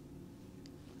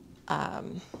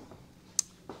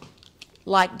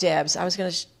like Deb's. I was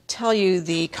going to tell you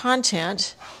the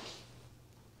content.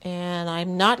 And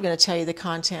I'm not going to tell you the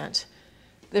content.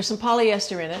 There's some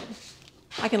polyester in it.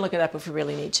 I can look it up if we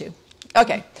really need to.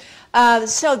 Okay,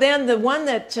 so then the one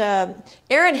that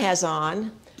Erin has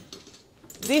on,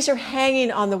 these are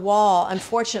hanging on the wall,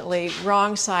 unfortunately,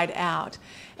 wrong side out.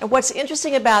 And what's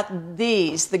interesting about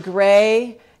these, the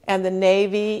gray and the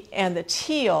navy and the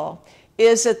teal,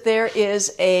 is that there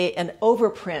is an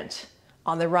overprint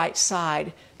on the right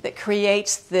side that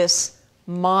creates this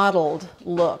mottled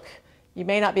look. You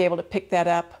may not be able to pick that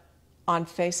up on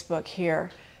Facebook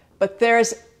here, but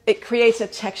it creates a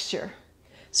texture.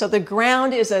 So the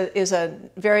ground is a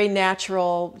very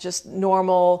natural, just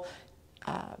normal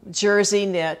jersey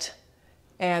knit,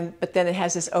 but then it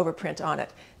has this overprint on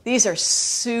it. These are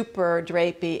super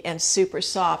drapey and super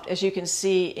soft, as you can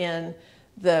see in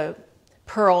the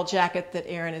pearl jacket that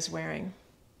Erin is wearing.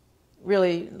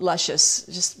 Really luscious,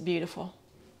 just beautiful.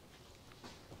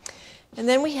 And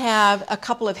then we have a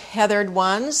couple of heathered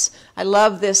ones. I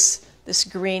love this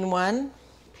green one.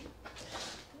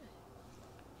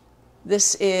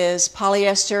 This is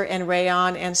polyester and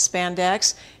rayon and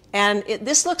spandex. And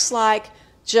this looks like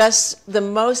just the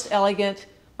most elegant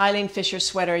Eileen Fisher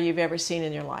sweater you've ever seen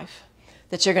in your life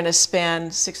that you're going to spend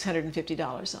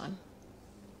 $650 on,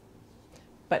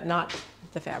 but not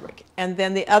the fabric. And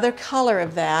then the other color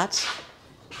of that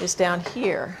is down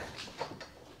here,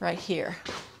 right here,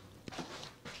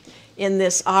 in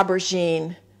this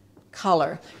aubergine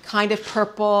color. Kind of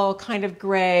purple, kind of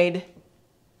grayed,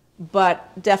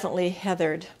 but definitely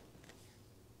heathered.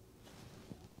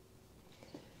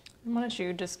 Why don't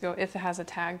you just go, if it has a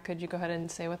tag, could you go ahead and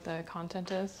say what the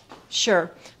content is? Sure.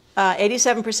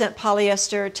 87%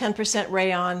 polyester, 10%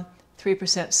 rayon, 3%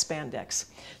 spandex.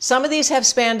 Some of these have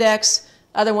spandex,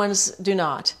 other ones do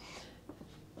not.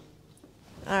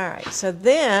 All right, so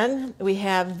then we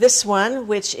have this one,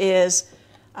 which is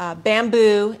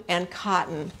bamboo and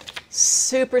cotton.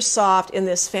 Super soft in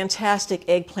this fantastic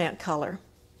eggplant color.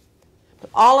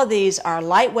 All of these are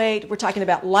lightweight. We're talking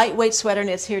about lightweight sweater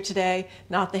knits here today,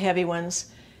 not the heavy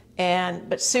ones,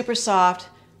 but super soft,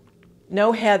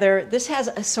 no heather. This has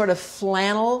a sort of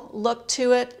flannel look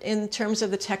to it in terms of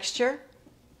the texture.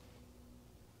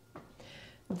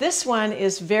 This one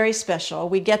is very special.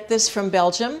 We get this from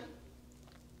Belgium,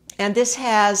 and this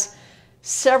has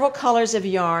several colors of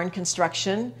yarn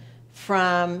construction,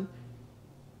 from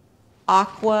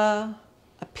aqua,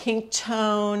 a pink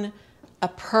tone, a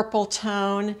purple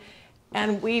tone,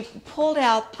 and we pulled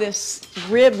out this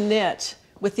rib knit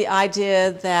with the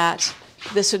idea that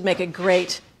this would make a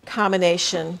great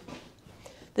combination.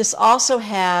 This also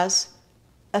has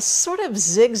a sort of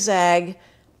zigzag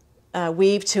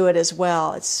weave to it as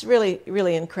well. It's really,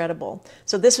 really incredible.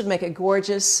 So this would make a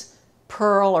gorgeous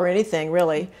pearl or anything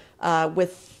really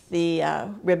with the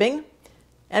ribbing.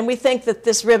 And we think that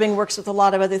this ribbing works with a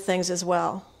lot of other things as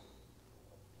well.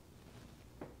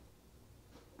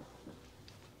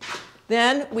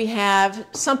 Then we have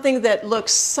something that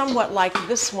looks somewhat like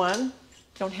this one.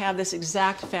 Don't have this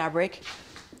exact fabric,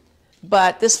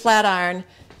 but this flat iron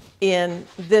in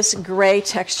this gray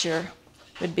texture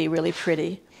would be really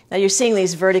pretty. Now you're seeing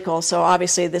these vertical, so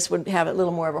obviously this would have a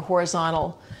little more of a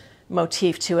horizontal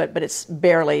motif to it, but it's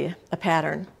barely a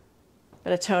pattern,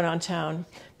 but a tone on tone.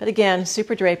 But again,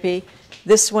 super drapey.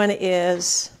 This one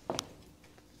is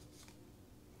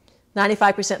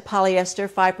 95% polyester,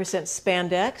 5%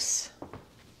 spandex.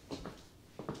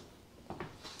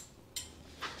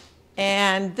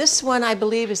 And this one, I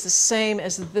believe, is the same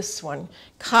as this one,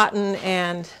 cotton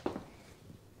and,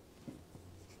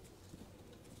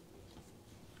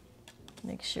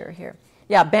 make sure here,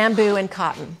 yeah, bamboo and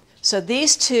cotton. So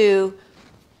these two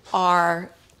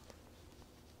are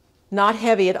not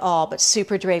heavy at all, but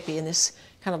super drapey in this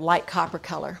kind of light copper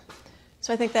color.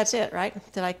 So I think that's it, right?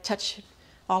 Did I touch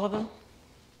all of them?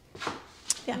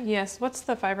 Yeah. Yes. What's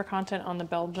the fiber content on the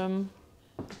Belgium?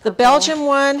 The Belgium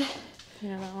one,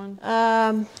 Yeah, that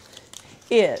one.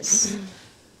 is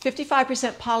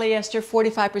 55% polyester,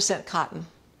 45% cotton.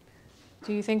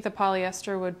 Do you think the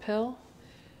polyester would pill?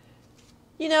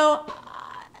 You know,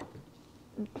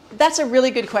 that's a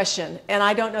really good question, and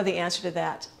I don't know the answer to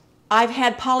that. I've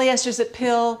had polyesters that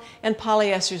pill and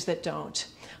polyesters that don't.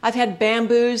 I've had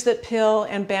bamboos that pill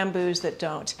and bamboos that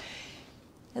don't.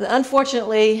 And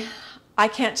unfortunately, I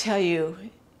can't tell you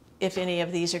if any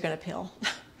of these are going to pill.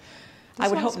 I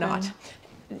would hope not.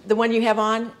 The one you have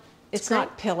on, it's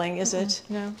not pilling, is it?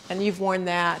 No. And you've worn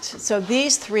that. So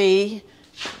these three,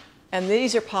 and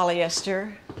these are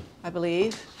polyester, I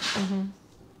believe. Mm-hmm.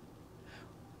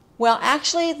 Well,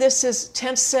 actually, this is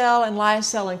Tencel and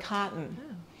lyocell and cotton.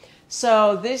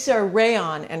 So these are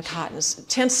rayon and cottons.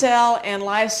 Tencel and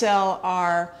lyocell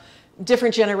are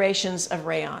different generations of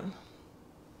rayon.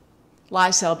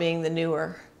 Lyocell being the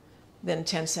newer than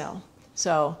Tencel.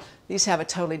 So these have a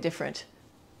totally different.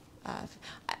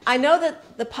 I know that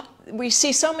we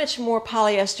see so much more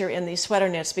polyester in these sweater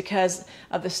knits because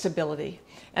of the stability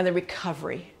and the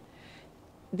recovery.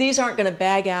 These aren't going to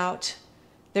bag out.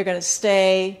 They're going to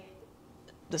stay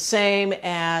the same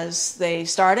as they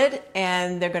started,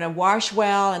 and they're going to wash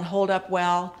well and hold up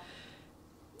well.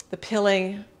 The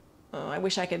pilling, I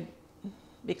wish I could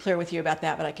be clear with you about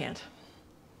that, but I can't.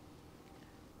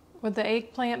 Would the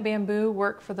eggplant bamboo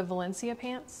work for the Valencia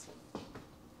pants?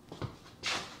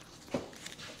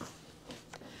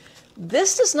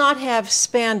 This does not have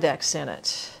spandex in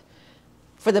it.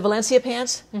 For the Valencia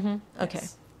pants? Mm-hmm. Okay.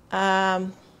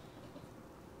 Yes.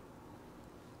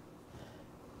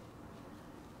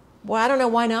 Well, I don't know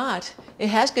why not. It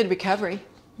has good recovery.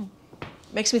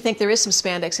 Makes me think there is some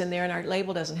spandex in there and our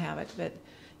label doesn't have it. But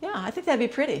yeah, I think that'd be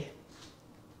pretty.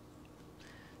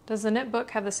 Does the knit book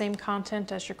have the same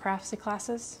content as your craftsy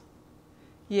classes?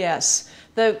 Yes.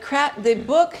 The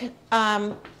book,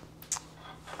 I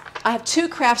have 2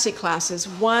 craftsy classes.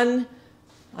 One,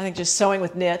 I think just sewing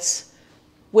with knits,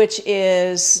 which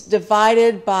is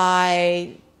divided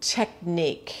by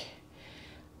technique.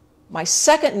 My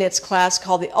second knits class,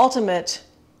 called the Ultimate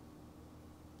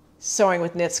Sewing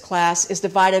with Knits class, is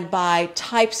divided by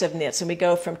types of knits. And we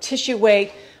go from tissue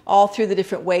weight all through the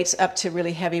different weights up to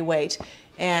really heavy weight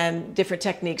and different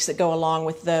techniques that go along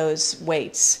with those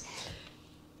weights.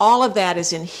 All of that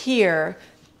is in here.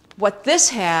 What this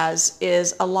has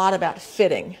is a lot about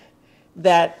fitting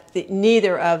that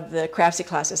neither of the craftsy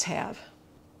classes have.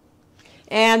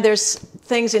 And there's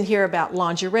things in here about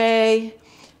lingerie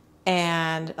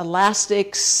and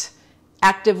elastics,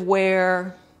 active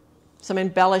wear, some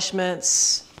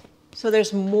embellishments. So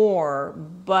there's more,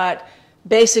 but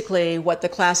basically what the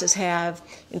classes have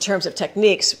in terms of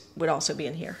techniques would also be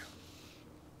in here.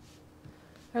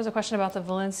 There's a question about the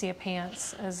Valencia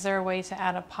pants. Is there a way to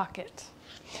add a pocket?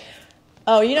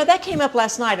 Oh, you know, that came up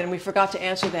last night and we forgot to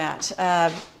answer that.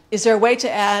 Is there a way to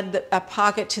add a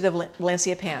pocket to the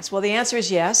Valencia pants? Well, the answer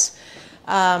is yes.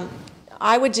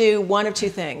 I would do one of 2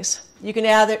 things. You can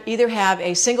either have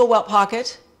a single welt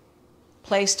pocket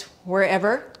placed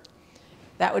wherever.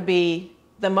 That would be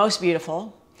the most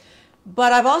beautiful.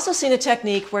 But I've also seen a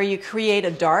technique where you create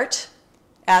a dart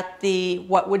at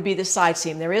what would be the side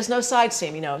seam. There is no side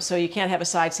seam, you know, so you can't have a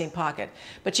side seam pocket.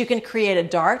 But you can create a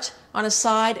dart on a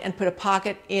side and put a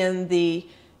pocket in the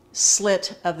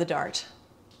slit of the dart.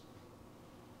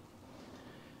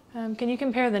 Can you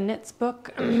compare the knits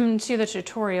book to the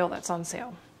tutorial that's on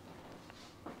sale?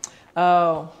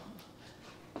 Oh,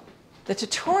 the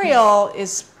tutorial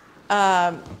is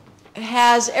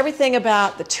has everything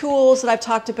about the tools that I've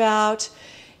talked about,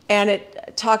 and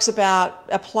it talks about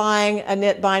applying a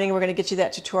knit binding. We're going to get you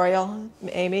that tutorial,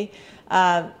 Amy.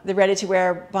 The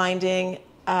ready-to-wear binding.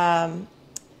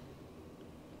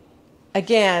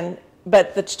 Again,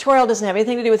 but the tutorial doesn't have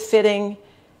anything to do with fitting.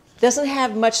 Doesn't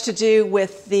have much to do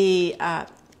with the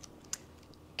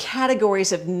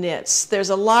categories of knits. There's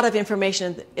a lot of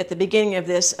information at the beginning of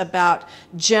this about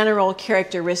general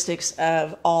characteristics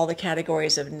of all the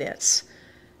categories of knits.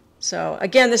 So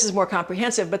again, this is more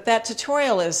comprehensive, but that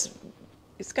tutorial it's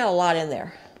got a lot in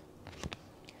there.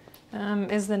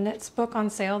 Is the knits book on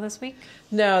sale this week?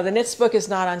 No, the knits book is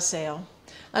not on sale.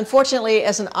 Unfortunately,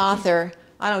 as an author,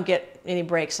 I don't get any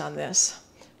breaks on this.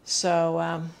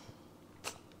 So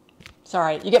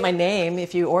sorry, you get my name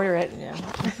if you order it.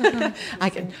 Yeah.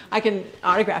 I can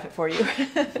autograph it for you.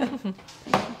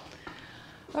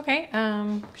 Okay.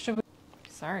 Should we?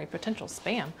 Sorry, potential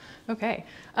spam. Okay.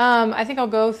 I think I'll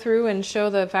go through and show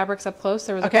the fabrics up close.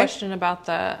 There was a question about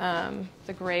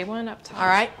the gray one up top. All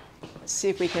right. Let's see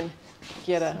if we can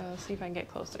get a. So see if I can get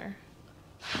closer.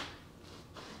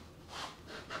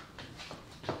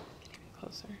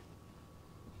 Closer.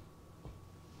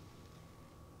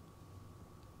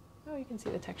 Oh, you can see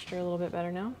the texture a little bit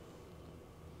better now.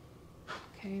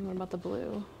 Okay, what about the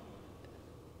blue?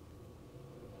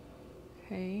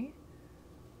 Okay.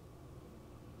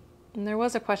 And there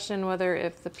was a question whether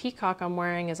if the peacock I'm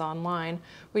wearing is online.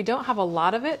 We don't have a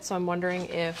lot of it, so I'm wondering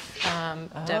if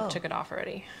Deb took it off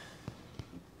already.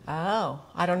 Oh,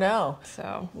 I don't know.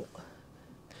 So we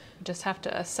just have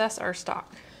to assess our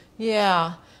stock.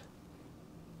 Yeah,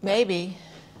 maybe.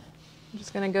 I'm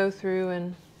just going to go through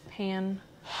and pan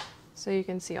so you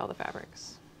can see all the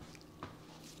fabrics.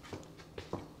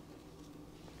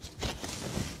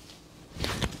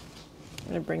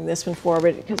 I'm going to bring this one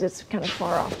forward because it's kind of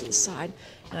far off to the side,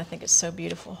 and I think it's so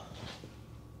beautiful.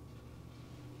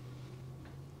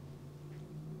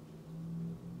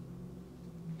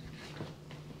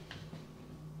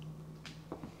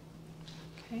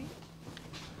 Okay.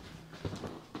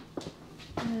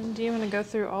 And do you want to go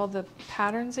through all the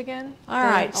patterns again? All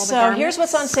right, all the so garments? here's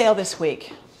what's on sale this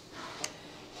week.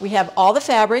 We have all the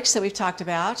fabrics that we've talked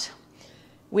about.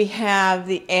 We have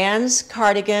the Ann's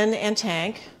cardigan and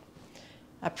tank,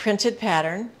 a printed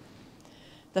pattern,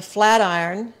 the flat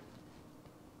iron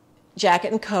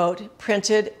jacket and coat,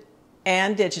 printed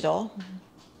and digital,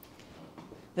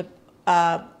 the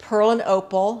pearl and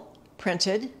opal,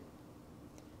 printed,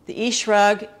 the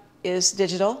E-shrug is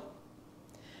digital,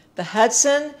 the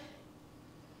Hudson,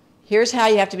 here's how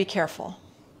you have to be careful.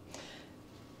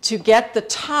 To get the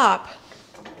top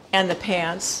and the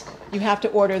pants, you have to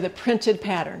order the printed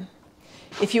pattern.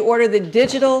 If you order the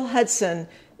digital Hudson,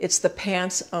 it's the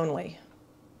pants only.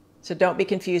 So don't be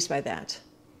confused by that.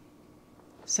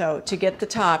 So to get the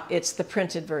top, it's the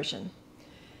printed version.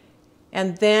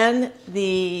 And then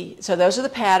so those are the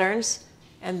patterns.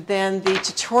 And then the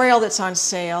tutorial that's on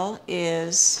sale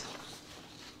is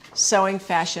Sewing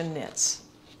Fashion Knits.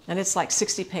 And it's like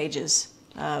 60 pages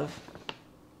of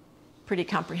pretty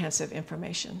comprehensive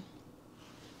information.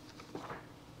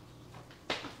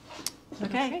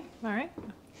 Okay. All right.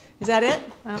 Is that it?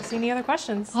 I don't see any other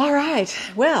questions. All right.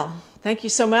 Well, thank you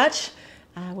so much.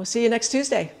 We'll see you next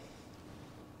Tuesday.